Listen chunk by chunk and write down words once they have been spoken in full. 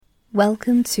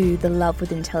Welcome to the Love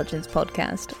with Intelligence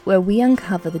podcast, where we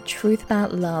uncover the truth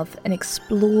about love and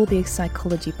explore the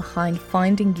psychology behind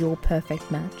finding your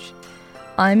perfect match.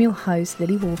 I'm your host,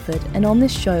 Lily Walford, and on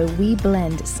this show, we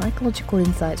blend psychological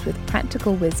insights with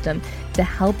practical wisdom to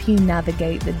help you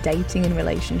navigate the dating and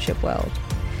relationship world.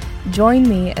 Join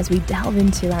me as we delve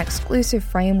into our exclusive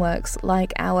frameworks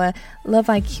like our Love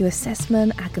IQ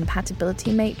assessment, our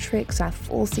compatibility matrix, our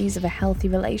 4 C's of a healthy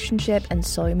relationship, and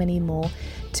so many more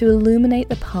to illuminate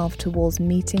the path towards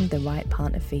meeting the right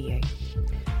partner for you.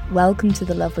 Welcome to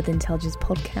the Love with Intelligence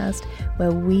podcast,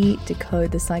 where we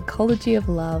decode the psychology of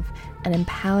love and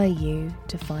empower you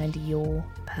to find your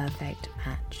perfect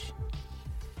match.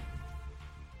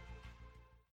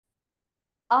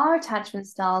 Are attachment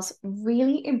styles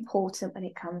really important when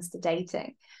it comes to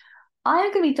dating?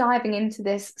 I'm going to be diving into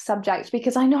this subject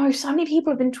because I know so many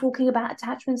people have been talking about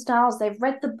attachment styles. They've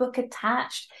read the book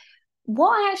Attached.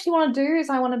 What I actually want to do is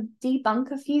I want to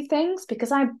debunk a few things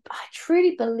because I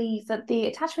truly believe that the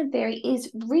attachment theory is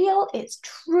real, it's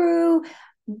true,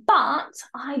 but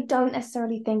I don't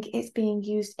necessarily think it's being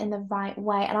used in the right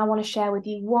way. And I want to share with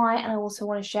you why, and I also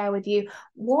want to share with you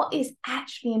what is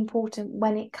actually important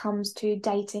when it comes to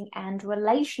dating and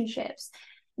relationships.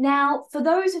 Now, for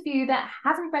those of you that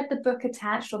haven't read the book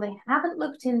Attached or they haven't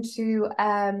looked into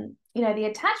the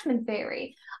attachment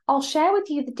theory, I'll share with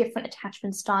you the different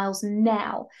attachment styles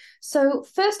now. So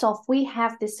first off, we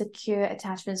have the secure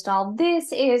attachment style.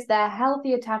 This is the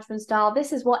healthy attachment style.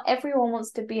 This is what everyone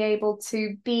wants to be able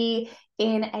to be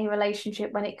in a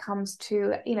relationship when it comes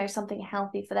to, something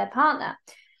healthy for their partner.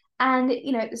 And,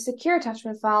 the secure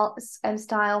attachment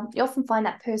style, you often find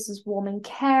that person's warm and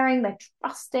caring, they're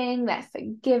trusting, they're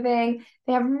forgiving,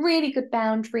 they have really good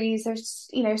boundaries, they're,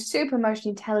 super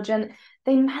emotionally intelligent,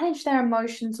 they manage their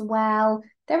emotions well,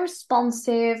 they're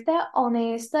responsive, they're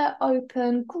honest, they're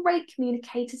open, great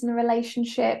communicators in a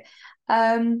relationship,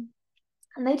 and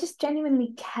they just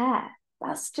genuinely care.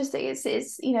 That's just, it's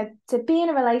to be in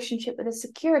a relationship with a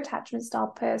secure attachment style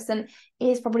person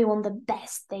is probably one of the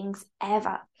best things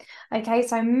ever. Okay,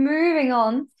 so moving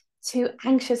on to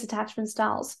anxious attachment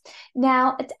styles.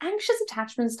 Now, anxious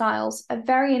attachment styles are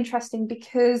very interesting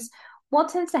because what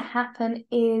tends to happen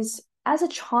is as a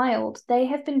child, they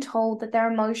have been told that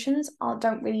their emotions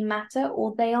don't really matter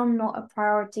or they are not a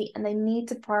priority and they need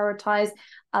to prioritize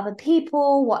other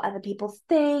people, what other people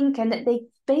think, and that they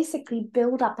basically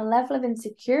build up a level of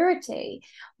insecurity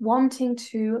wanting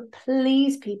to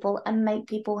please people and make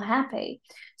people happy.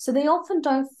 So they often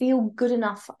don't feel good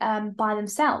enough by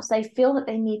themselves. They feel that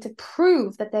they need to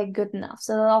prove that they're good enough.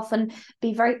 So they'll often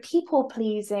be very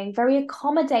people-pleasing, very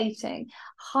accommodating,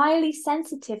 highly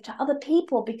sensitive to other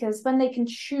people, because when they can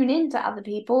tune into other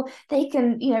people, they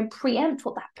can, preempt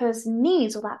what that person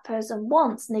needs or that person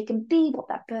wants, and they can be what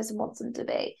that person wants them to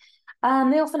be.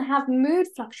 They often have mood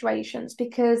fluctuations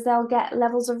because they'll get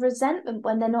levels of resentment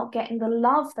when they're not getting the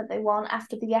love that they want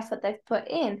after the effort they've put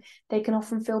in. They can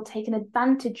often feel taken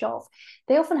advantage of.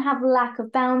 They often have lack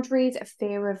of boundaries, a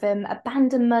fear of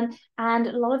abandonment, and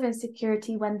a lot of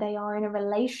insecurity when they are in a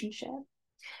relationship.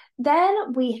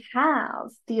 Then we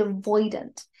have the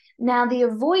avoidant. Now, the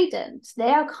avoidant,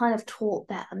 they are kind of taught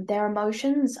that their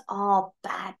emotions are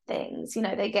bad things.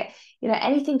 They get,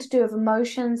 anything to do with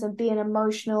emotions and being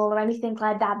emotional or anything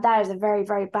like that, that is a very,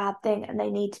 very bad thing, and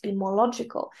they need to be more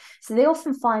logical. So they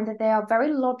often find that they are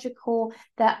very logical,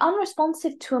 they're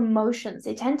unresponsive to emotions.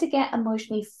 They tend to get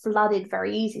emotionally flooded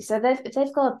very easy. So if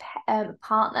they've got a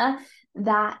partner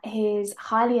that is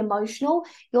highly emotional,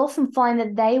 you often find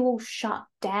that they will shut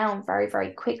down very,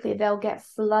 very quickly. They'll get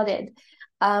flooded.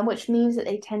 Which means that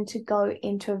they tend to go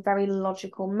into a very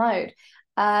logical mode.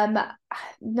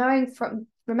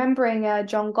 Remembering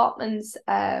John Gottman's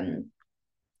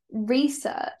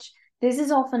research, this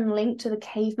is often linked to the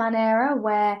caveman era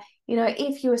where,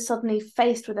 if you are suddenly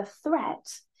faced with a threat,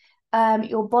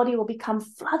 your body will become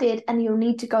flooded and you'll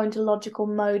need to go into logical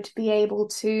mode to be able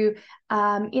to,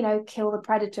 kill the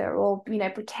predator or,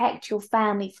 protect your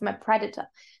family from a predator.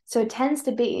 So it tends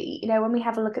to be, when we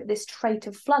have a look at this trait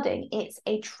of flooding, it's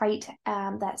a trait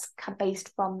that's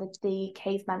based from the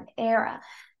caveman era.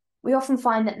 We often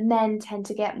find that men tend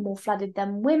to get more flooded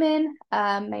than women,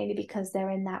 mainly because they're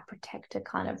in that protector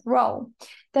kind of role.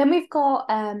 Then we've got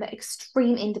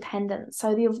extreme independence.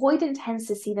 So the avoidant tends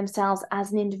to see themselves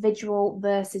as an individual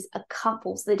versus a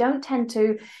couple. So they don't tend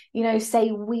to,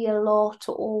 say we a lot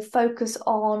or focus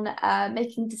on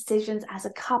making decisions as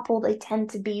a couple. They tend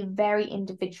to be very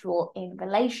individual in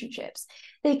relationships.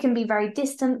 They can be very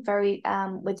distant, very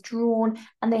withdrawn,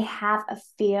 and they have a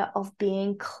fear of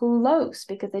being close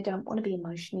because they don't want to be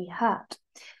emotionally hurt.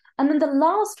 And then the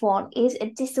last one is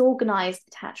a disorganized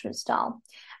attachment style.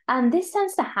 And this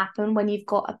tends to happen when you've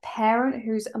got a parent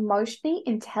who's emotionally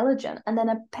intelligent and then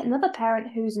another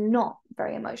parent who's not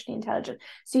very emotionally intelligent.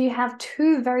 So you have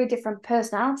two very different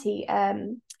personality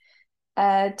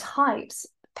types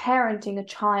parenting a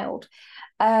child.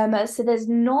 So there's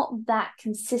not that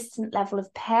consistent level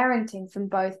of parenting from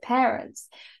both parents.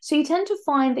 So you tend to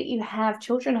find that you have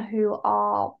children who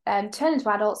are turn into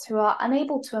adults who are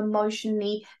unable to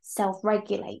emotionally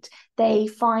self-regulate. They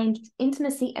find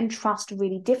intimacy and trust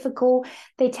really difficult.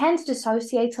 They tend to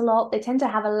dissociate a lot. They tend to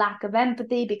have a lack of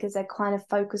empathy because they're kind of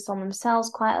focused on themselves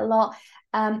quite a lot.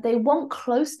 They want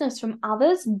closeness from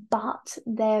others, but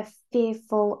they're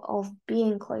fearful of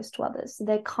being close to others. So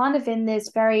they're kind of in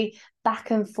this very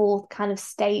back and forth kind of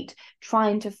state,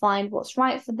 trying to find what's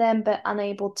right for them, but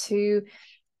unable to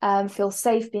feel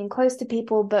safe being close to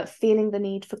people, but feeling the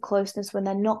need for closeness when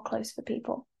they're not close for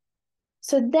people.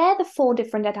 So they're the four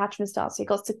different attachment styles. So you've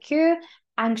got secure,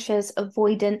 anxious,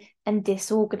 avoidant, and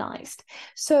disorganized.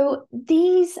 So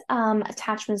these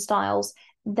attachment styles,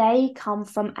 they come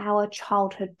from our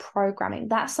childhood programming.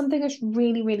 That's something that's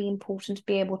really, really important to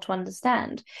be able to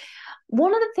understand.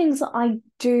 One of the things that I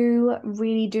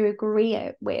really do agree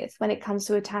with when it comes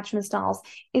to attachment styles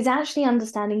is actually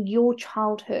understanding your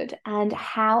childhood and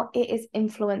how it is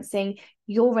influencing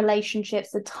your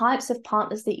relationships, the types of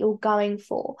partners that you're going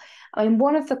for. I mean,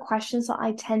 one of the questions that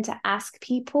I tend to ask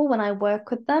people when I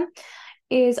work with them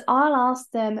is I'll ask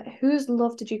them, whose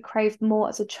love did you crave more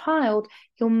as a child,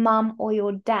 your mum or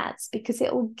your dad's? Because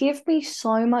it will give me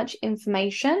so much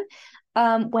information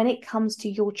when it comes to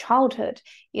your childhood.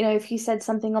 You know, if you said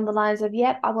something on the lines of,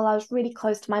 yep, I was really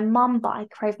close to my mum, but I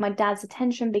craved my dad's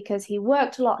attention because he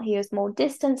worked a lot, he was more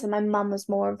distant, and my mum was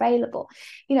more available.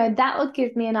 You know, that would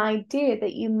give me an idea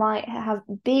that you might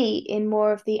be in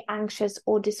more of the anxious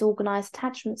or disorganized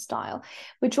attachment style,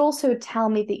 which also would tell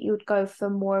me that you would go for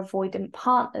more avoidant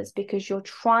partners because you're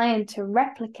trying to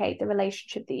replicate the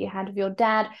relationship that you had with your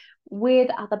dad with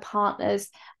other partners.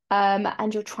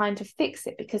 And you're trying to fix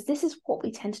it, because this is what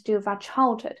we tend to do with our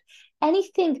childhood.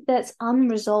 Anything that's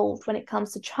unresolved when it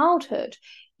comes to childhood,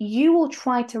 you will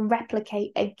try to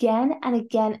replicate again and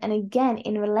again and again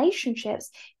in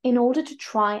relationships in order to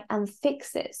try and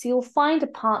fix it. So you'll find a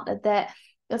partner that,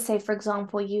 let's say, for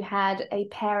example, you had a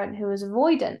parent who was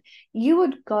avoidant, you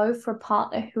would go for a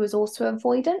partner who is also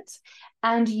avoidant,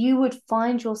 and you would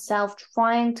find yourself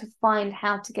trying to find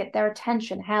how to get their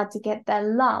attention, how to get their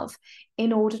love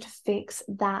in order to fix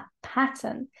that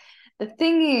pattern. The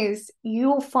thing is,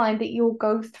 you'll find that you'll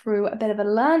go through a bit of a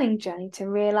learning journey to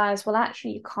realize, well,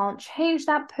 actually, you can't change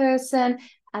that person.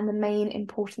 And the main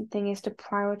important thing is to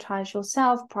prioritize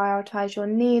yourself, prioritize your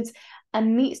needs,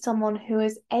 and meet someone who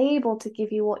is able to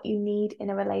give you what you need in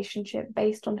a relationship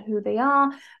based on who they are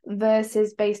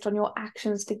versus based on your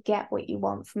actions to get what you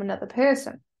want from another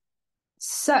person.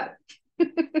 So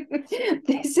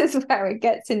this is where it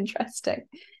gets interesting.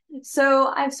 So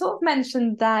I've sort of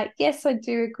mentioned that, yes, I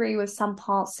do agree with some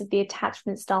parts of the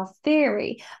attachment style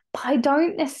theory, but I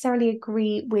don't necessarily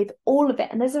agree with all of it.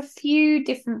 And there's a few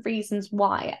different reasons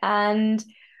why, and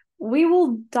we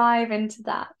will dive into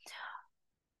that.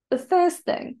 The first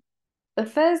thing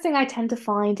I tend to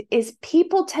find is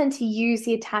people tend to use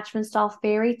the attachment style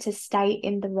theory to stay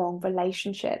in the wrong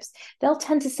relationships. They'll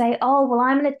tend to say, oh, well,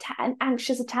 I'm an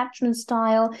anxious attachment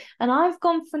style, and I've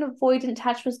gone for an avoidant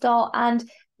attachment style, and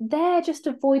they're just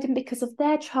avoidant because of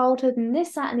their childhood and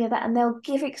this, that, and the other, and they'll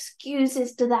give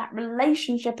excuses to that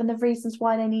relationship and the reasons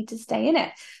why they need to stay in it,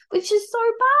 which is so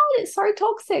bad. It's so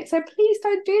toxic. So please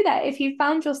don't do that if you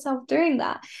found yourself doing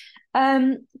that.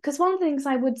 Because one of the things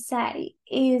I would say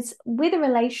is, with a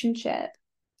relationship,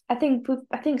 I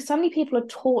think so many people are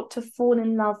taught to fall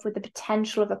in love with the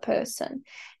potential of a person.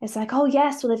 It's like, oh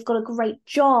yes, well, they've got a great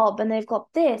job and they've got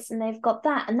this and they've got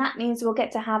that, and that means we'll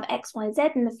get to have X, Y,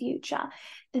 Z in the future.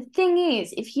 The thing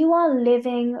is, if you are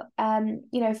living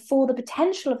for the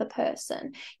potential of a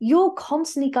person, you're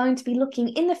constantly going to be looking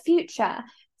in the future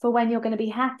for when you're going to be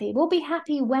happy. We'll be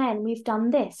happy when we've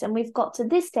done this and we've got to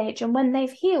this stage, and when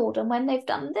they've healed and when they've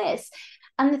done this.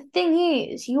 And the thing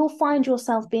is, you'll find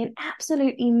yourself being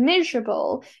absolutely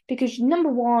miserable because, number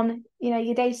one,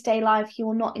 your day-to-day life you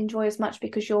will not enjoy as much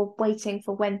because you're waiting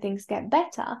for when things get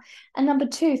better. And number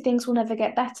two, things will never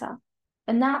get better.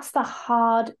 And that's the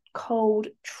hard, cold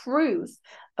truth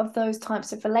of those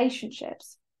types of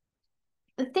relationships.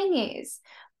 The thing is,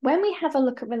 when we have a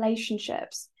look at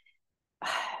relationships,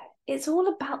 it's all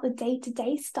about the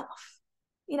day-to-day stuff.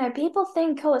 People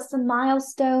think, oh, it's the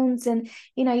milestones. And,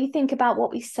 you think about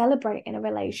what we celebrate in a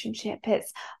relationship.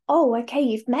 It's, oh, okay,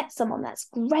 you've met someone. That's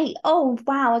great. Oh,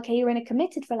 wow. Okay, you're in a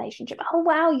committed relationship. Oh,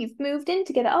 wow, you've moved in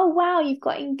together. Oh, wow, you've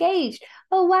got engaged.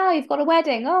 Oh, wow, you've got a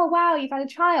wedding. Oh, wow, you've had a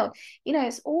child.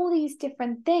 It's all these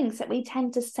different things that we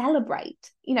tend to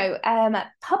celebrate,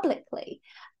 publicly.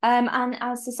 And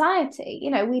as society,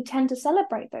 we tend to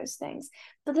celebrate those things.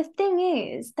 But the thing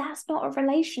is, that's not a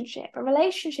relationship. A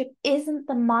relationship isn't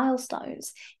the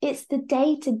milestones, it's the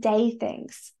day-to-day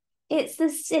things. It's the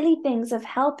silly things of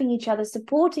helping each other,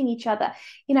 supporting each other,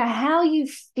 how you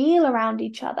feel around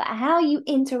each other, how you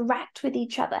interact with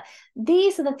each other.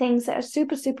 These are the things that are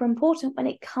super, super important when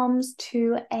it comes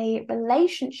to a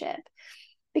relationship.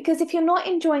 Because if you're not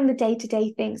enjoying the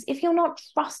day-to-day things, if you're not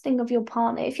trusting of your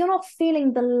partner, if you're not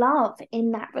feeling the love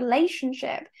in that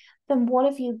relationship, then what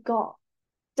have you got?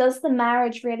 Does the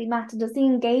marriage really matter? Does the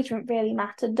engagement really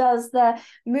matter? Does the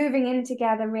moving in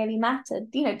together really matter?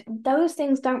 Those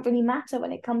things don't really matter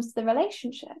when it comes to the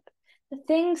relationship. The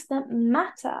things that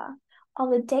matter are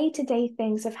the day-to-day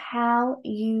things of how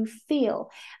you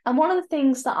feel. And one of the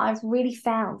things that I've really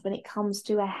found when it comes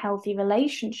to a healthy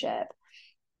relationship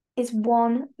is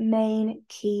one main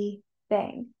key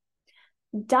thing.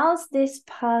 Does this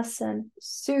person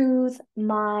soothe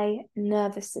my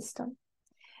nervous system?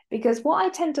 Because what I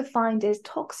tend to find is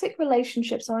toxic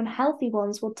relationships or unhealthy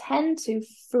ones will tend to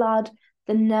flood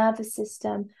the nervous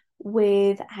system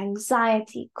with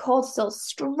anxiety, cortisol,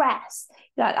 stress,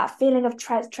 that feeling of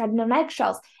treading on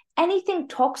eggshells. Anything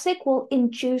toxic will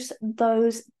induce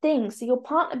those things. So your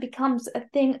partner becomes a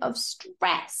thing of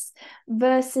stress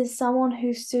versus someone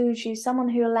who soothes you, someone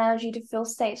who allows you to feel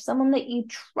safe, someone that you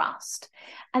trust.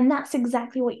 And that's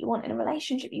exactly what you want in a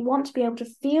relationship. You want to be able to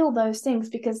feel those things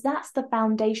because that's the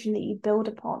foundation that you build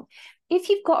upon. If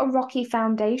you've got a rocky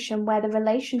foundation where the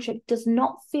relationship does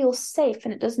not feel safe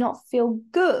and it does not feel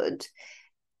good,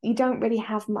 you don't really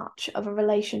have much of a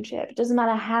relationship. It doesn't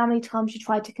matter how many times you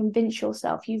try to convince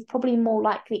yourself, you've probably more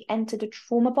likely entered a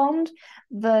trauma bond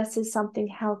versus something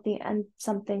healthy and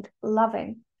something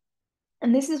loving.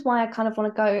 And this is why I kind of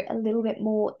want to go a little bit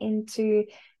more into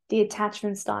the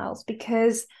attachment styles,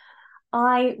 because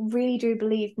I really do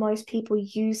believe most people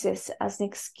use this as an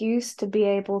excuse to be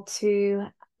able to,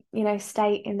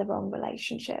 stay in the wrong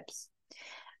relationships.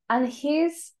 And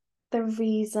here's the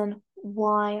reason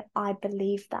why I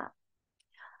believe that.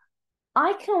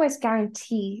 I can always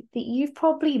guarantee that you've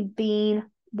probably been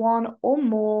one or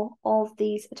more of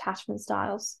these attachment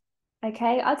styles.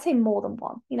 Okay, I'd say more than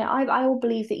one. I will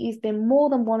believe that you've been more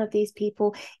than one of these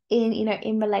people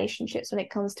in relationships when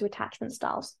it comes to attachment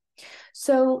styles.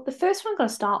 So the first one I'm going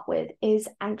to start with is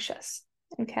anxious.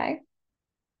 Okay.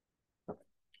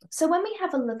 So when we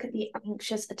have a look at the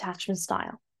anxious attachment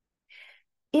style,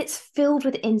 it's filled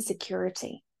with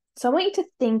insecurity. So I want you to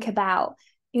think about,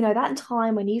 that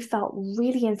time when you felt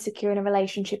really insecure in a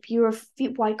relationship. You were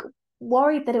like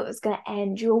worried that it was going to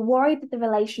end. You were worried that the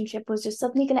relationship was just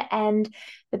suddenly going to end.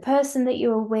 The person that you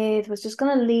were with was just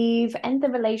going to leave, end the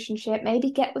relationship,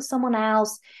 maybe get with someone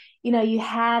else. You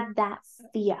had that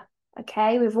fear.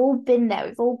 Okay, we've all been there.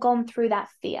 We've all gone through that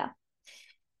fear.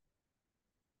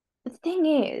 The thing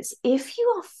is, if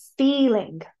you are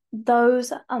feeling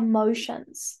those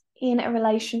emotions in a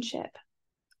relationship,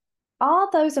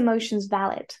 are those emotions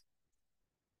valid?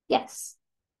 Yes.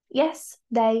 Yes,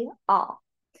 they are.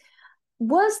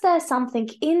 Was there something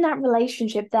in that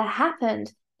relationship that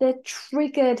happened that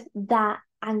triggered that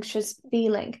anxious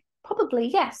feeling? Probably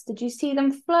yes. Did you see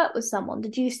them flirt with someone?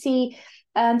 Did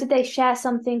they share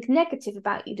something negative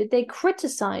about you? Did they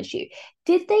criticize you?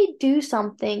 Did they do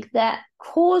something that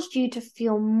caused you to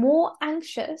feel more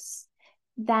anxious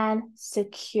than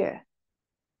secure?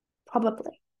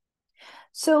 Probably.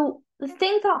 So the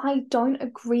thing that I don't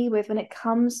agree with when it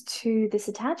comes to this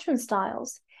attachment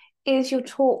styles is you're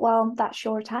taught, well, that's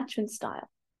your attachment style.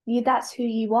 That's who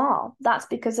you are. That's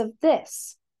because of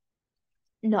this.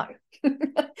 No.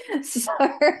 So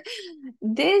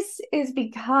this is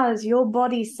because your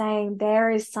body's saying there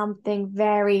is something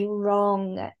very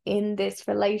wrong in this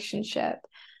relationship.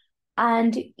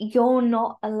 And you're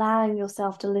not allowing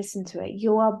yourself to listen to it.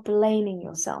 You are blaming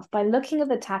yourself by looking at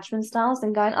the attachment styles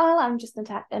and going, oh, I'm just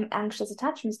an anxious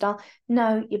attachment style.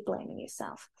 No, you're blaming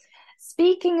yourself.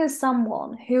 Speaking as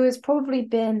someone who has probably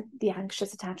been the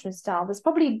anxious attachment style, there's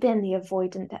probably been the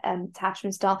avoidant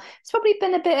attachment style, it's probably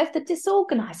been a bit of the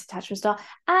disorganized attachment style,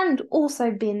 and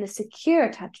also been the secure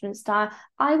attachment style,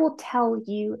 I will tell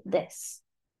you this.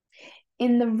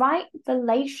 In the right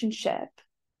relationship,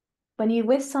 when you're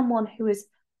with someone who is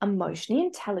emotionally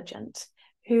intelligent,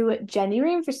 who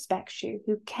genuinely respects you,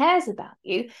 who cares about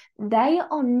you, they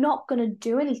are not going to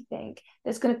do anything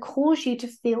that's going to cause you to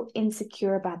feel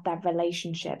insecure about that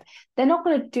relationship. They're not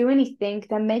going to do anything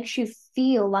that makes you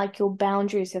feel like your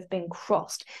boundaries have been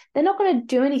crossed. They're not going to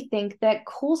do anything that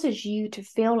causes you to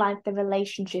feel like the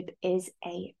relationship is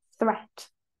a threat.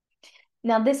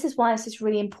 Now, this is why it's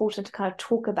really important to kind of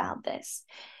talk about this.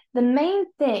 The main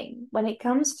thing when it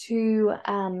comes to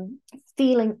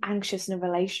feeling anxious in a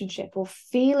relationship or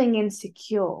feeling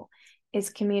insecure is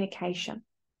communication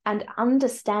and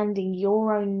understanding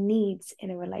your own needs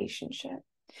in a relationship.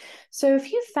 So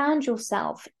if you found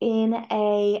yourself in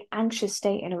an anxious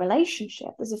state in a relationship,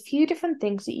 there's a few different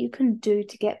things that you can do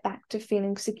to get back to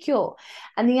feeling secure.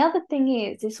 And the other thing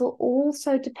is, this will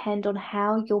also depend on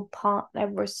how your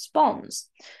partner responds.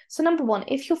 So number one,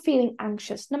 if you're feeling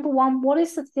anxious, number one, what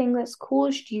is the thing that's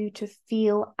caused you to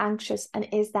feel anxious, and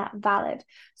is that valid?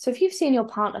 So if you've seen your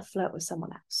partner flirt with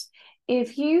someone else,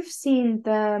 if you've seen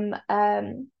them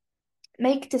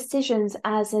make decisions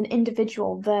as an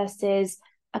individual versus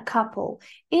a couple,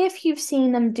 if you've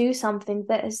seen them do something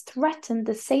that has threatened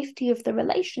the safety of the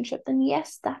relationship, then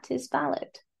yes, that is valid.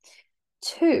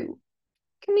 2,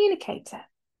 communicate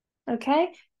it. Okay?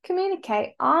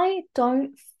 Communicate. I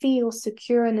don't feel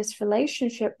secure in this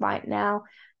relationship right now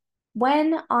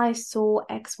when I saw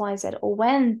XYZ or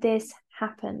when this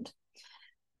happened.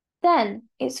 Then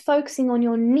it's focusing on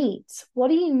your needs. What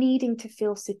are you needing to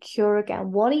feel secure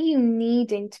again? What are you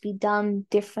needing to be done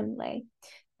differently?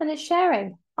 And it's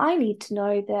sharing. I need to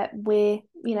know that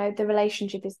the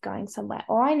relationship is going somewhere,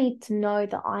 or I need to know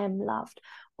that I am loved,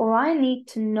 or I need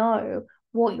to know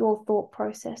what your thought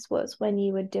process was when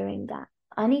you were doing that.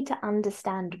 I need to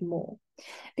understand more.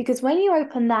 Because when you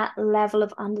open that level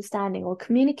of understanding or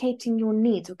communicating your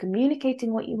needs or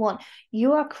communicating what you want,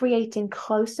 you are creating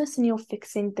closeness and you're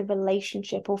fixing the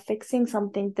relationship or fixing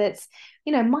something that's,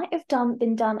 might have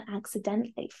been done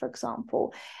accidentally, for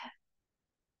example.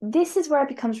 This is where it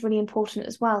becomes really important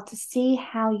as well to see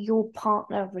how your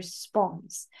partner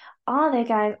responds. Are they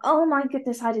going, oh my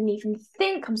goodness, I didn't even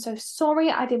think, I'm so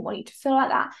sorry, I didn't want you to feel like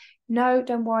that. No,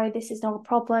 don't worry, this is not a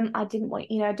problem. I didn't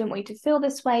want you to feel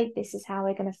this way. This is how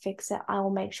we're going to fix it. I will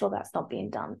make sure that's not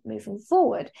being done moving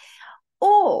forward.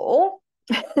 Or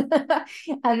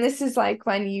and this is like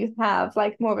when you have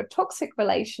like more of a toxic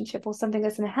relationship or something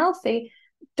that's unhealthy.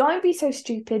 Don't be so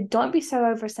stupid. Don't be so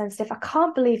oversensitive. I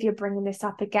can't believe you're bringing this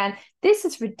up again. This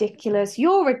is ridiculous.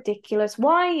 You're ridiculous.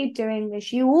 Why are you doing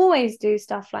this? You always do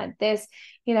stuff like this.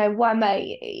 Why,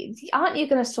 mate? Aren't you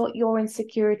going to sort your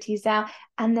insecurities out?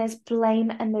 And there's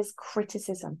blame and there's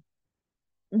criticism.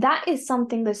 That is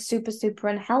something that's super, super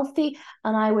unhealthy.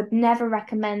 And I would never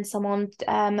recommend someone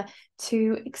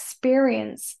to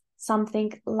experience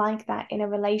something like that in a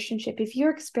relationship. If you're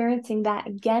experiencing that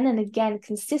again and again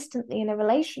consistently in a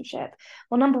relationship,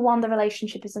 well, number one, the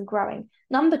relationship isn't growing.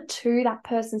 Number two, that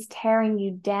person's tearing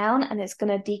you down and it's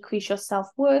going to decrease your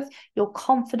self-worth, your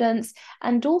confidence,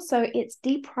 and also it's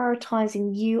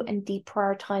deprioritizing you and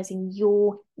deprioritizing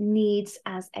your needs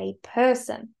as a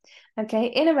person. Okay,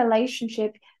 in a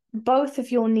relationship, both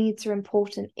of your needs are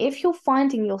important. If you're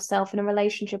finding yourself in a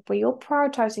relationship where you're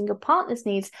prioritizing your partner's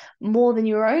needs more than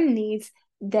your own needs,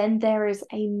 then there is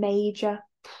a major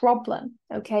problem.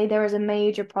 Okay, there is a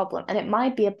major problem, and it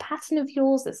might be a pattern of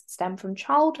yours that stemmed from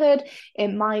childhood. It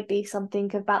might be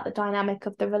something about the dynamic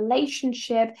of the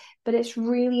relationship, but it's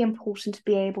really important to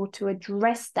be able to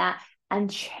address that and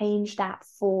change that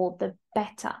for the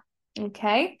better.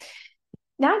 Okay,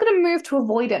 now I'm going to move to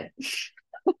avoidant.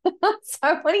 So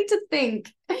I want you to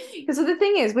think, because the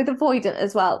thing is with avoidant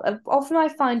as well, often I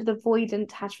find the avoidant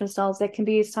attachment styles, there can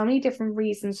be so many different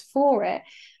reasons for it.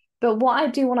 But what I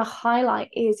do want to highlight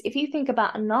is if you think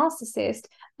about a narcissist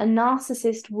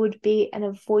would be an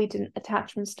avoidant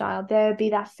attachment style. There would be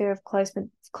that fear of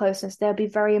closeness. They'll be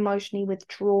very emotionally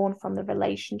withdrawn from the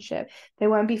relationship. They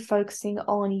won't be focusing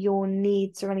on your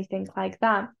needs or anything like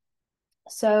that.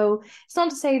 So it's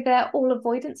not to say they're all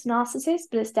avoidance narcissists,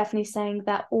 but it's definitely saying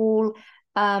that all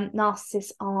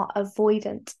narcissists are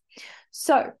avoidant.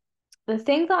 So the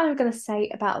thing that I'm going to say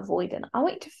about avoidant, I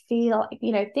want you to feel,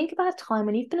 think about a time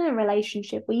when you've been in a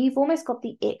relationship where you've almost got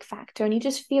the ick factor and you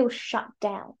just feel shut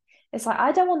down. It's like,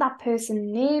 I don't want that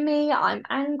person near me. I'm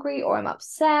angry or I'm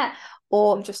upset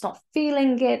or I'm just not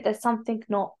feeling it. There's something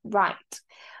not right.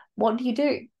 What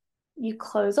do? You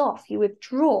close off, you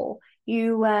withdraw.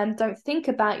 You don't think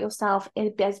about yourself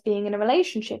as being in a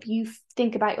relationship. You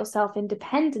think about yourself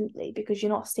independently because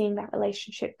you're not seeing that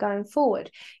relationship going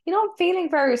forward. You're not feeling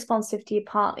very responsive to your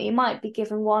partner. You might be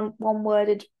given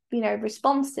one-worded,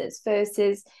 responses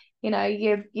versus,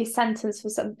 your sentence for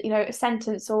some, a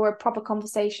sentence or a proper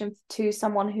conversation to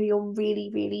someone who you're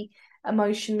really, really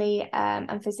emotionally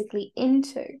and physically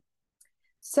into.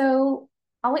 So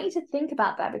I want you to think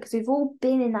about that, because we've all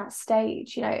been in that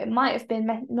stage. It might have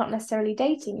been not necessarily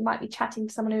dating. You might be chatting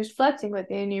to someone who's flirting with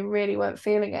you and you really weren't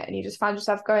feeling it and you just found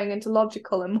yourself going into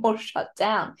logical and more shut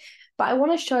down. But I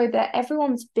want to show that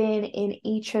everyone's been in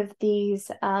each of these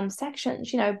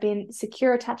sections, been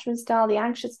secure attachment style, the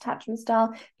anxious attachment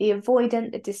style, the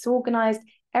avoidant, the disorganized.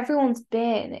 Everyone's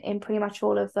been in pretty much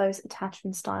all of those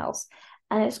attachment styles.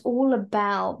 And it's all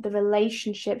about the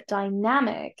relationship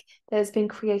dynamic that has been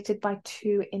created by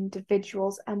two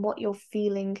individuals and what you're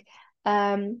feeling,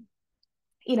 as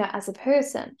a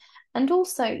person. And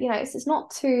also, it's not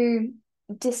to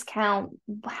discount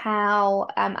how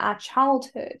our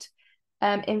childhood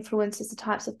influences the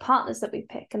types of partners that we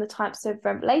pick and the types of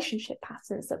relationship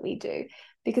patterns that we do,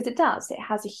 because it does. It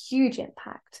has a huge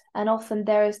impact. And often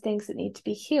there is things that need to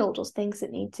be healed or things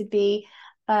that need to be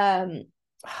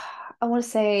I want to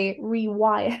say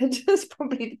rewired is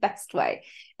probably the best way,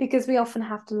 because we often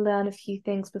have to learn a few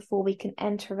things before we can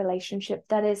enter a relationship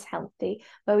that is healthy,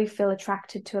 where we feel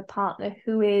attracted to a partner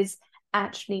who is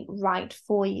actually right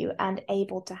for you and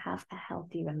able to have a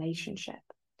healthy relationship.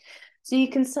 So you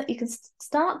can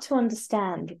start to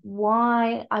understand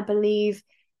why I believe,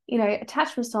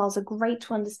 attachment styles are great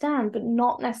to understand, but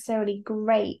not necessarily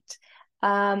great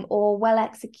or well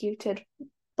executed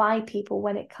by people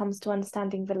when it comes to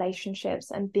understanding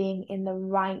relationships and being in the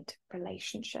right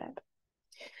relationship.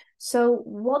 So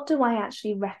what do I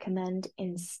actually recommend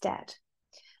instead?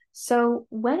 So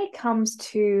when it comes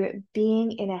to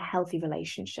being in a healthy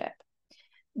relationship,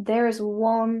 there is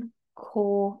one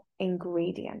core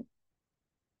ingredient: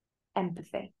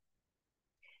 empathy.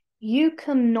 You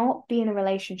cannot be in a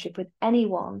relationship with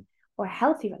anyone, or a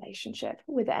healthy relationship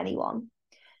with anyone,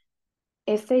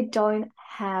 if they don't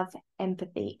have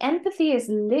empathy. Empathy is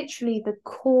literally the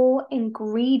core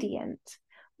ingredient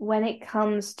when it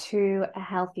comes to a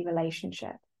healthy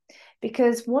relationship,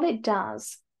 because what it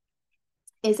does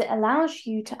is it allows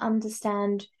you to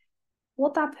understand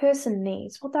what that person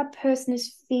needs, what that person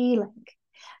is feeling.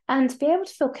 And to be able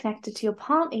to feel connected to your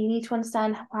partner, you need to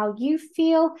understand how you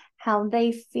feel, how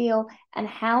they feel, and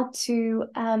how to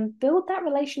build that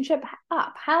relationship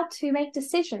up, how to make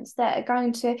decisions that are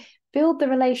going to build the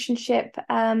relationship,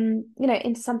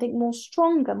 into something more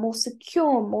stronger, more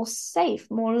secure, more safe,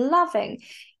 more loving.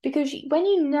 Because when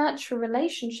you nurture a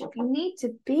relationship, you need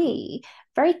to be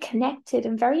very connected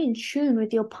and very in tune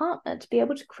with your partner to be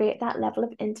able to create that level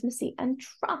of intimacy and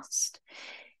trust.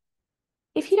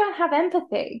 If you don't have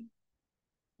empathy,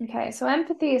 okay, so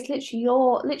empathy is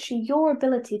literally your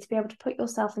ability to be able to put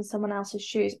yourself in someone else's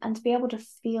shoes and to be able to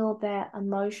feel their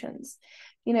emotions.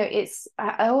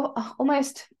 I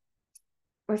almost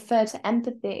refer to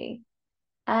empathy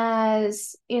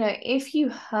as, if you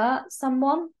hurt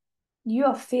someone, you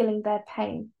are feeling their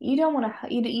pain. You don't want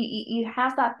to, you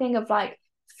have that thing of like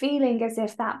feeling as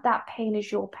if that pain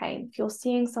is your pain. If you're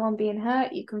seeing someone being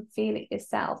hurt, you can feel it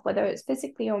yourself, whether it's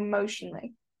physically or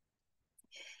emotionally.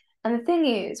 And the thing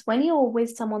is, when you're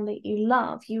with someone that you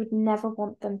love, you would never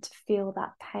want them to feel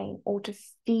that pain or to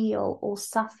feel or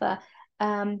suffer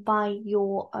by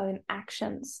your own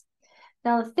actions.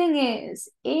 Now, the thing is,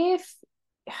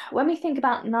 when we think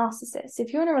about narcissists,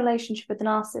 if you're in a relationship with a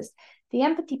narcissist, the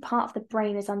empathy part of the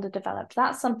brain is underdeveloped.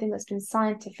 That's something that's been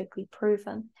scientifically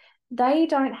proven. They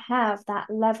don't have that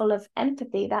level of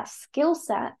empathy, that skill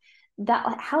set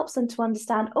that helps them to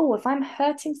understand, oh, if I'm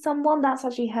hurting someone, that's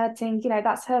actually hurting,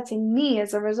 that's hurting me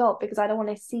as a result, because I don't want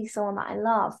to see someone that I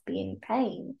love be in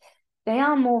pain. They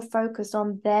are more focused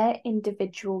on their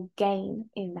individual gain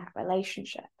in that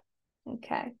relationship.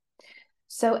 Okay.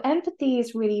 So empathy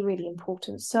is really, really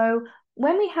important. So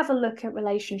when we have a look at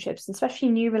relationships, especially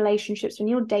new relationships, when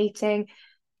you're dating,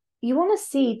 you want to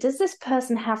see, does this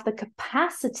person have the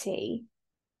capacity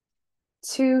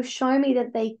to show me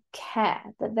that they care,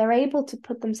 that they're able to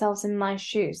put themselves in my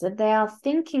shoes, that they are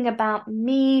thinking about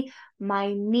me,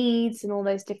 my needs, and all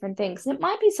those different things. And it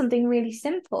might be something really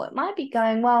simple. It might be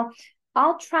going, well,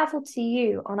 I'll travel to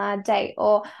you on our date,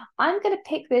 or I'm going to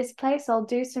pick this place, I'll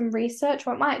do some research,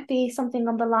 or it might be something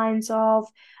on the lines of,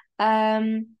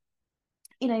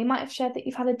 you might have shared that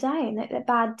you've had a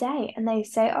bad day, and they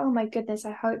say, oh my goodness,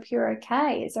 I hope you're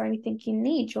okay. Is there anything you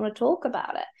need? Do you want to talk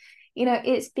about it?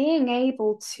 It's being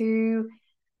able to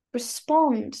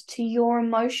respond to your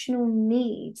emotional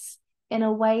needs in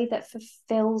a way that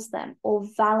fulfills them or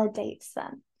validates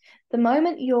them. The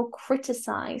moment you're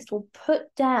criticized or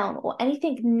put down or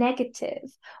anything negative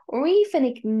or even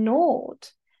ignored,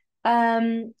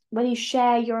 when you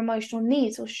share your emotional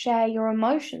needs or share your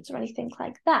emotions or anything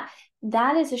like that,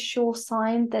 that is a sure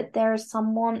sign that there is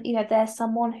someone, there's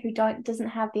someone who doesn't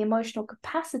have the emotional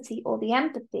capacity or the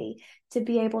empathy to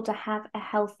be able to have a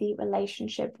healthy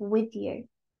relationship with you.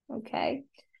 Okay.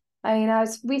 I mean, I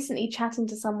was recently chatting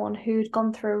to someone who'd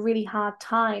gone through a really hard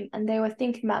time and they were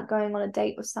thinking about going on a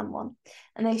date with someone.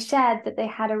 And they shared that they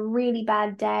had a really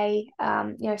bad day,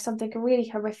 something really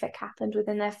horrific happened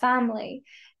within their family.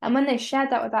 And when they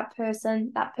shared that with that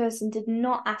person did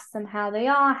not ask them how they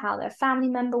are, how their family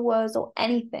member was, or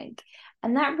anything.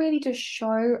 And that really does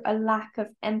show a lack of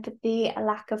empathy, a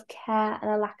lack of care,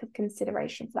 and a lack of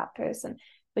consideration for that person,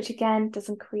 which again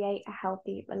doesn't create a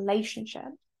healthy relationship.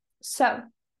 So,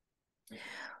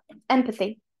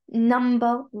 empathy,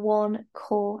 number one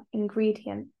core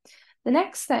ingredient. The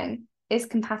next thing is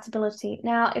compatibility.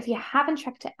 Now, if you haven't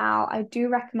checked it out, I do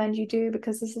recommend you do,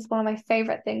 because this is one of my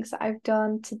favorite things that I've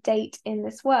done to date in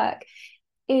this work,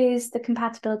 is the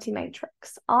compatibility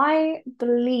matrix. I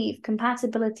believe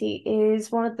compatibility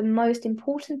is one of the most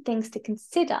important things to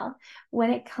consider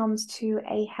when it comes to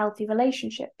a healthy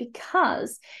relationship,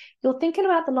 because you're thinking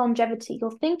about the longevity,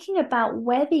 you're thinking about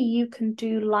whether you can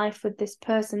do life with this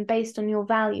person based on your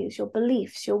values, your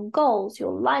beliefs, your goals,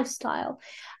 your lifestyle.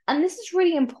 And this is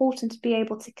really important to be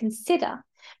able to consider,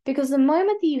 because the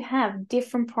moment that you have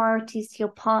different priorities to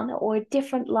your partner, or a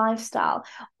different lifestyle,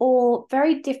 or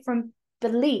very different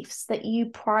beliefs that you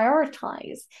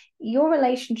prioritize, your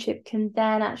relationship can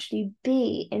then actually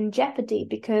be in jeopardy,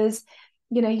 because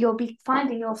you'll be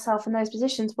finding yourself in those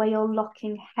positions where you're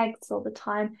locking heads all the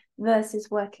time versus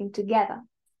working together.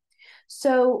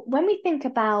 So when we think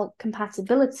about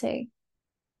compatibility,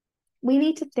 we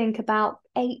need to think about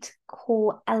 8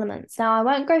 core elements. Now, I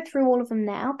won't go through all of them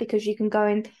now, because you can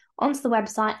go onto the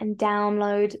website and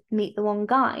download Meet the One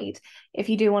Guide. If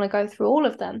you do want to go through all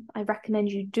of them, I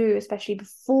recommend you do, especially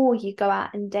before you go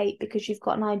out and date, because you've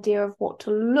got an idea of what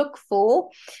to look for,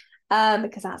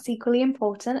 because that's equally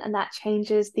important, and that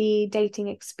changes the dating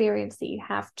experience that you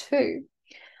have too.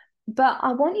 But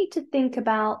I want you to think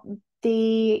about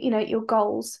your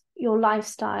goals, your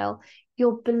lifestyle,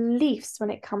 your beliefs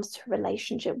when it comes to a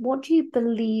relationship. What do you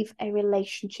believe a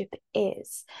relationship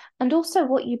is? And also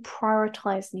what you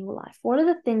prioritize in your life. What are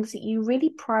the things that you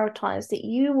really prioritize that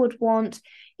you would want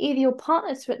either your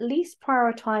partner to at least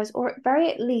prioritize, or at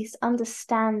very least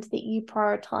understand that you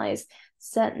prioritize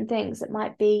certain things? It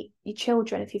might be your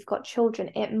children, if you've got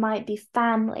children. It might be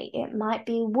family. It might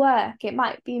be work. It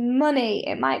might be money.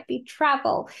 It might be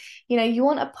travel. You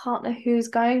want a partner who's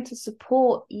going to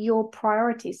support your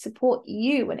priorities, support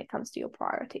you when it comes to your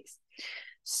priorities.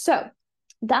 So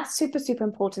that's super, super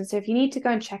important. So if you need to go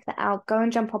and check that out, go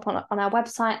and jump up on our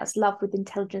website. That's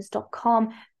lovewithintelligence.com.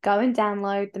 Go and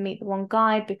download the Meet the One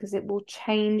Guide, because it will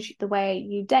change the way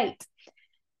you date.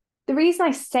 The reason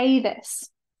I say this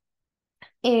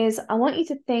is I want you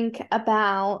to think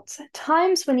about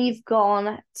times when you've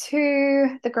gone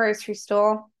to the grocery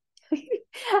store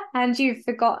and you've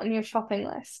forgotten your shopping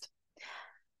list.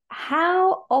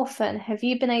 How often have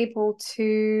you been able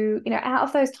to, out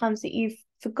of those times that you've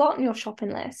forgotten your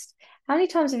shopping list, how many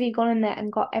times have you gone in there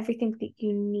and got everything that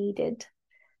you needed?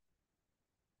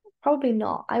 Probably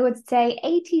not. I would say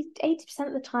 80%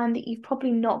 of the time that you've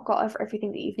probably not got over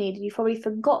everything that you've needed. You've probably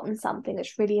forgotten something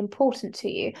that's really important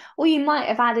to you, or you might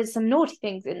have added some naughty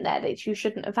things in there that you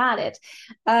shouldn't have added.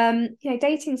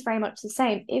 Dating is very much the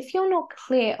same. If you're not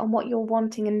clear on what you're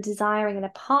wanting and desiring in a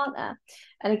partner,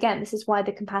 and again, this is why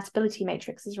the compatibility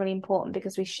matrix is really important,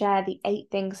 because we share the 8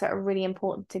 things that are really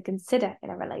important to consider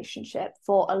in a relationship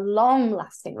for a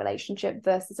long-lasting relationship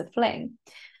versus a fling.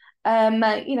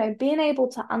 Being able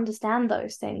to understand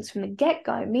those things from the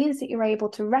get-go means that you're able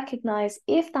to recognize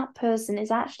if that person is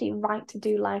actually right to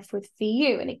do life with for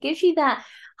you. And it gives you that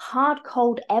hard,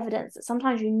 cold evidence that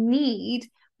sometimes you need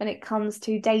when it comes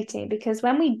to dating, because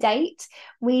when we date,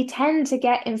 we tend to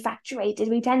get infatuated,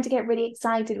 we tend to get really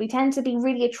excited, we tend to be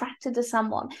really attracted to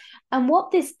someone. And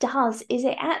what this does is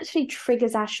it actually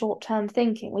triggers our short-term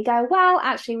thinking. We go, well,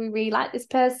 actually, we really like this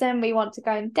person, we want to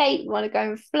go and date, we want to go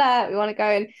and flirt, we want to go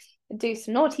and do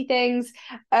some naughty things.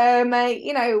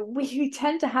 We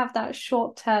tend to have that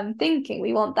short-term thinking.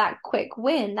 We want that quick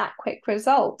win, that quick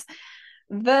result,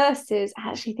 versus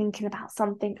actually thinking about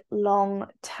something long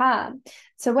term.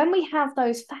 So when we have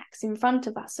those facts in front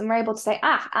of us and we're able to say,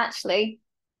 actually,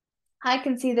 I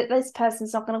can see that this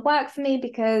person's not going to work for me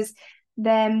because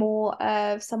they're more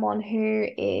of someone who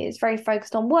is very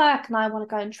focused on work, and I want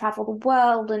to go and travel the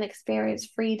world and experience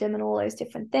freedom and all those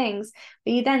different things.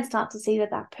 But you then start to see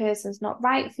that that person's not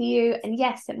right for you. And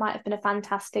yes, it might have been a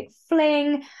fantastic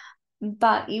fling,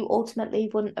 but you ultimately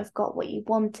wouldn't have got what you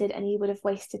wanted, and you would have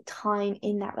wasted time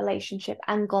in that relationship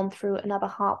and gone through another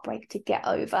heartbreak to get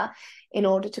over in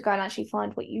order to go and actually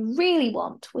find what you really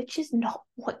want, which is not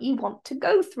what you want to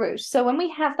go through. So when we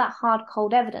have that hard,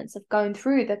 cold evidence of going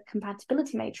through the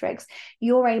compatibility matrix,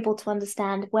 you're able to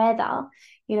understand whether,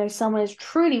 someone is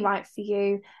truly right for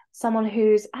you, someone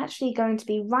who's actually going to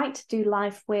be right to do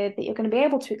life with, that you're going to be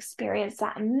able to experience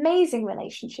that amazing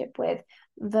relationship with,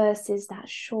 versus that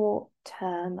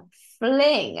short-term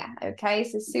fling. Okay,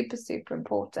 so super, super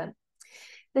important.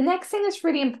 The next thing that's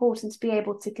really important to be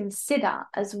able to consider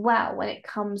as well when it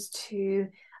comes to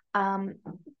a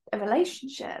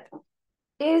relationship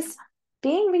is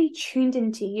being really tuned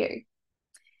into you.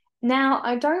 Now,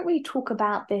 I don't really talk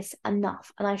about this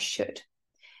enough, and I should.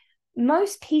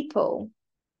 Most people,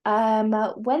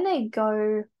 when they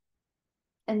go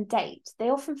and date, they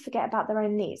often forget about their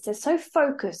own needs. They're so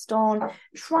focused on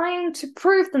trying to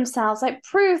prove themselves, like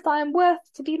prove that I'm worth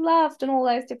to be loved and all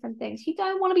those different things. You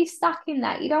don't want to be stuck in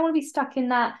that. You don't want to be stuck in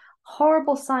that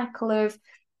horrible cycle of,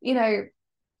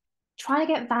 trying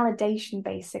to get validation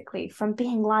basically from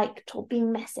being liked or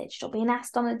being messaged or being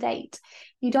asked on a date.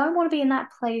 You don't want to be in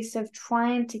that place of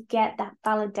trying to get that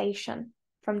validation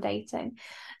from dating.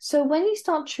 So when you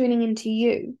start tuning into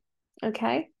you,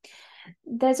 okay,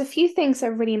 there's a few things that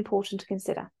are really important to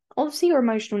consider. Obviously, your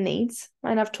emotional needs,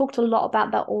 and I've talked a lot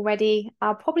about that already.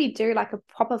 I'll probably do like a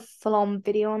proper full-on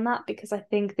video on that because I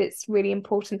think it's really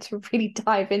important to really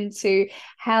dive into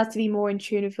how to be more in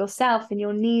tune with yourself and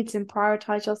your needs and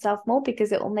prioritize yourself more,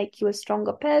 because it will make you a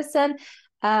stronger person,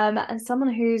 and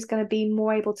someone who's going to be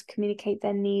more able to communicate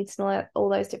their needs and all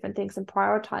those different things and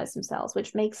prioritize themselves,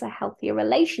 which makes a healthier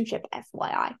relationship,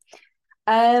 FYI.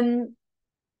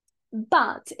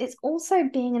 But it's also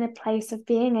being in a place of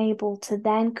being able to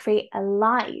then create a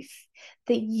life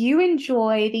that you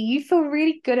enjoy, that you feel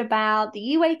really good about, that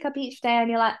you wake up each day and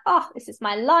you're like, oh, this is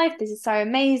my life, this is so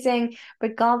amazing,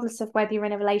 regardless of whether you're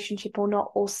in a relationship or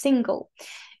not, or single.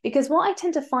 Because what I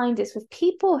tend to find is with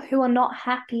people who are not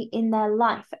happy in their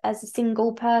life as a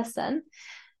single person,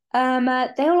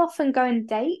 they'll often go and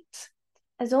date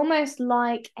as almost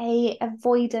like a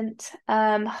avoidant,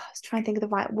 I was trying to think of the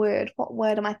right word. What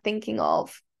word am I thinking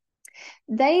of?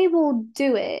 They will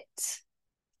do it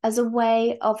as a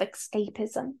way of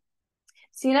escapism.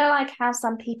 So, like how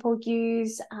some people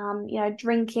use,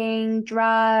 drinking,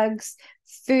 drugs,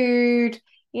 food,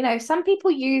 some people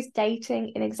use dating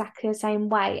in exactly the same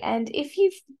way. And if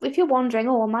you're wondering,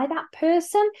 oh, am I that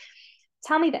person?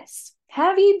 Tell me this.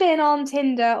 Have you been on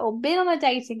Tinder or been on a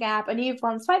dating app and you've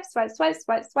gone swipe, swipe, swipe,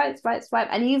 swipe, swipe, swipe, swipe,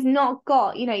 and you've not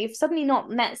got, you've suddenly not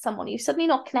met someone, you've suddenly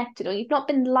not connected, or you've not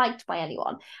been liked by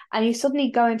anyone, and you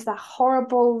suddenly go into that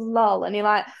horrible lull and you're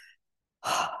like,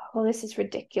 oh, well, this is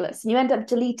ridiculous. And you end up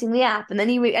deleting the app, and then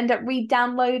you end up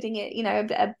re-downloading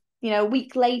it, a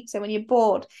week later when you're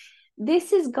bored.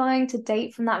 This is going to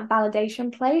date from that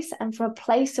validation place and from a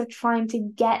place of trying to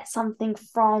get something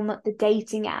from the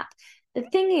dating app. The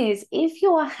thing is, if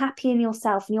you're happy in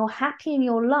yourself and you're happy in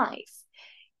your life,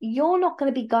 you're not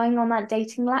going to be going on that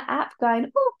dating app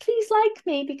going, oh, please like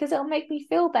me because it'll make me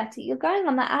feel better. You're going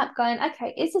on that app going,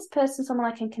 okay, is this person someone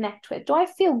I can connect with? Do I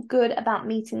feel good about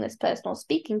meeting this person or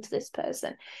speaking to this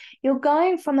person? You're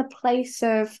going from a place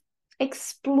of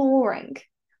exploring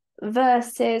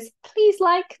versus please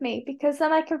like me because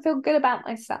then I can feel good about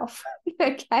myself.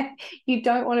 Okay, you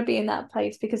don't want to be in that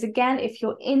place, because again, if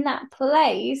you're in that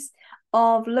place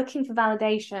of looking for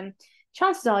validation,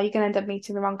 chances are you're going to end up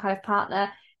meeting the wrong kind of partner.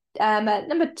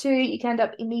 Number two, you can end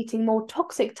up meeting more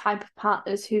toxic type of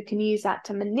partners who can use that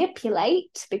to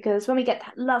manipulate, because when we get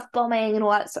that love bombing and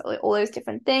all those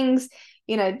different things,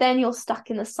 then you're stuck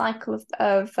in the cycle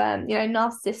of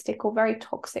narcissistic or very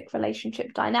toxic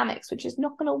relationship dynamics, which is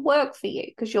not going to work for you,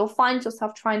 because you'll find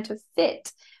yourself trying to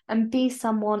fit and be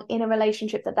someone in a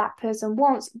relationship that person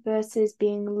wants versus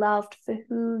being loved for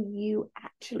who you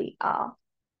actually are.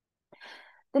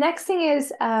 The next thing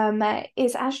is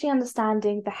actually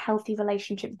understanding the healthy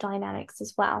relationship dynamics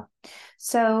as well.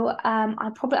 So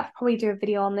I'll probably do a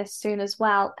video on this soon as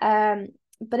well.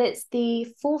 But it's the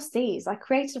 4 C's. I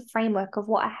created a framework of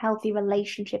what a healthy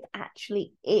relationship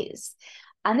actually is.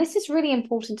 And this is really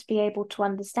important to be able to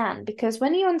understand, because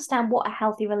when you understand what a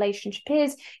healthy relationship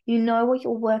is, you know what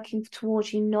you're working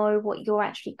towards, you know what you're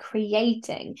actually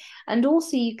creating. And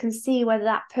also you can see whether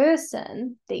that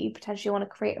person that you potentially want to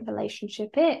create a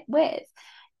relationship with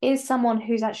is someone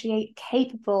who's actually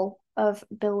capable of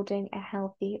building a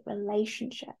healthy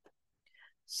relationship.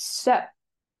 So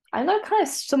I'm going to kind of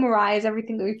summarize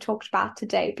everything that we've talked about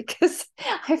today, because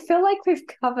I feel like we've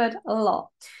covered a lot.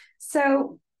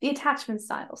 So the attachment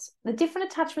styles. The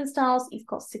different attachment styles, you've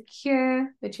got secure,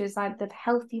 which is like the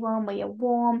healthy one where you're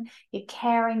warm, you're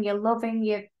caring, you're loving,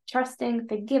 you're trusting,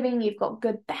 forgiving, you've got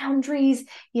good boundaries,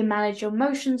 you manage your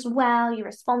emotions well, you're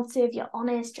responsive, you're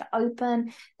honest, you're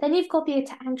open. Then you've got the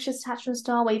anxious attachment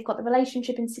style where you've got the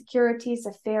relationship insecurities,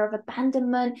 the fear of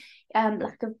abandonment,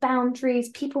 lack of boundaries,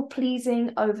 people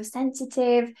pleasing,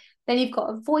 oversensitive. Then you've got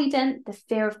avoidant, the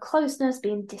fear of closeness,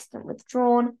 being distant,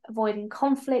 withdrawn, avoiding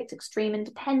conflict, extreme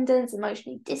independence,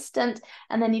 emotionally distant.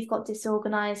 And then you've got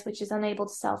disorganized, which is unable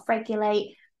to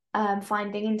self-regulate,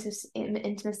 finding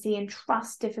intimacy and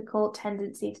trust difficult,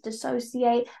 tendency to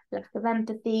dissociate, lack of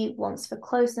empathy, wants for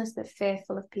closeness, but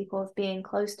fearful of people, of being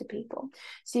close to people.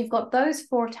 So you've got those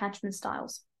 4 attachment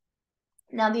styles.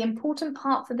 Now, the important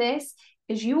part for this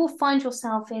is you will find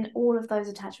yourself in all of those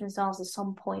attachment styles at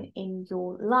some point in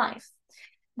your life.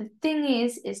 The thing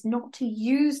is not to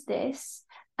use this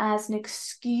as an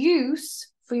excuse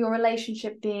for your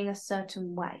relationship being a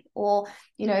certain way, or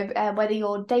whether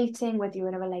you're dating, whether you're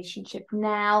in a relationship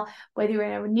now, whether you're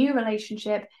in a new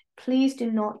relationship, please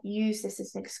do not use this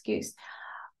as an excuse.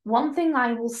 One thing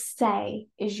I will say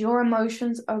is your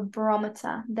emotions are a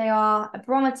barometer. They are a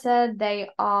barometer. They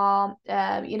are,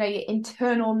 your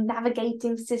internal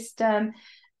navigating system.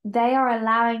 They are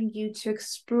allowing you to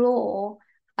explore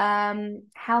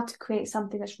how to create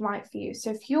something that's right for you. So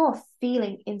if you're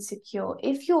feeling insecure,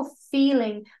 if you're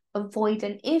feeling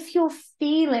avoidant, if you're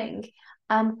feeling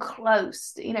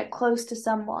close to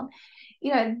someone,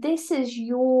 this is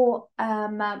your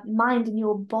mind and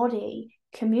your body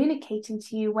communicating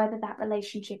to you whether that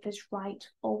relationship is right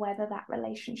or whether that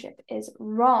relationship is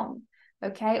wrong,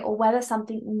 okay? Or whether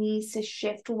something needs to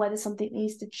shift or whether something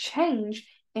needs to change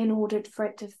in order for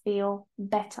it to feel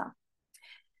better.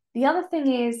 The other thing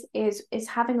is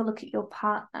having a look at your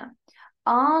partner.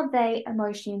 Are they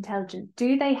emotionally intelligent?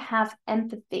 Do they have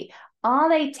empathy? Are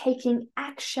they taking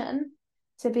action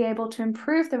to be able to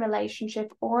improve the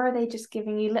relationship, or are they just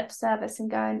giving you lip service and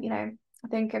going, I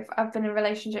think I've been in a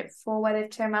relationship before where they've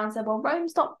turned around and said, well,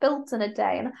 Rome's not built in a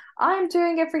day, and I'm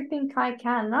doing everything I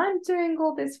can, and I'm doing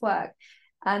all this work,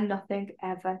 and nothing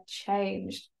ever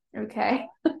changed, okay?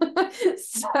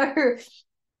 So,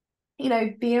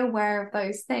 be aware of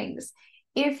those things.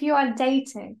 If you are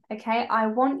dating, okay, I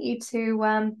want you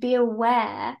to be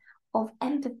aware of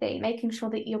empathy, making sure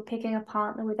that you're picking a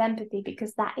partner with empathy,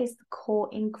 because that is the core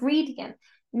ingredient.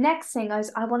 Next thing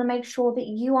is I want to make sure that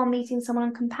you are meeting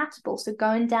someone compatible. So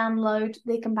go and download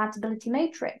the compatibility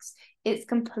matrix. It's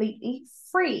completely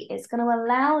free. It's going to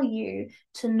allow you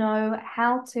to know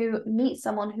how to meet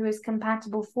someone who is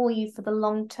compatible for you for the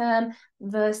long term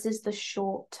versus the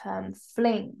short term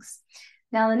flings.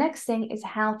 Now, the next thing is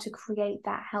how to create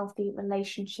that healthy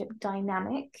relationship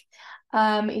dynamic.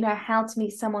 How to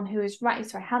meet someone who is right.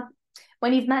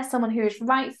 When you've met someone who is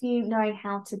right for you, knowing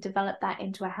how to develop that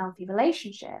into a healthy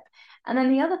relationship. And then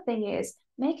the other thing is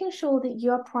making sure that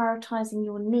you're prioritizing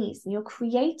your needs and you're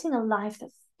creating a life that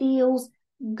feels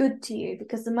good to you.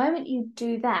 Because the moment you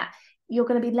do that, you're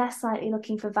going to be less likely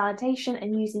looking for validation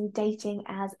and using dating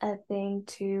as a thing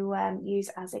to use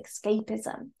as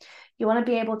escapism. You want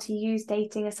to be able to use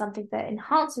dating as something that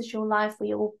enhances your life, where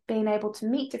you're being able to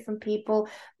meet different people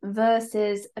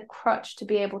versus a crutch to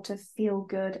be able to feel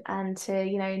good and to,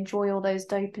 enjoy all those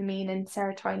dopamine and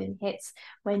serotonin hits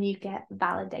when you get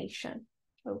validation.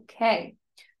 Okay.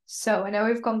 So I know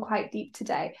we've gone quite deep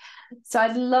today. So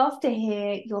I'd love to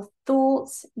hear your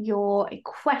thoughts, your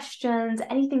questions,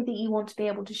 anything that you want to be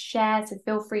able to share. So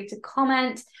feel free to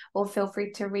comment, or feel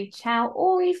free to reach out,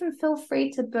 or even feel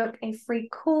free to book a free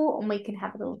call and we can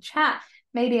have a little chat,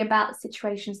 maybe about the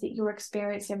situations that you're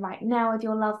experiencing right now with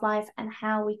your love life and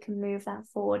how we can move that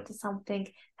forward to something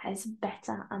that is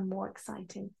better and more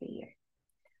exciting for you.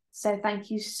 So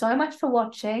thank you so much for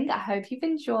watching. I hope you've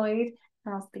enjoyed,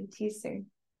 and I'll speak to you soon.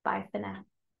 Bye for now.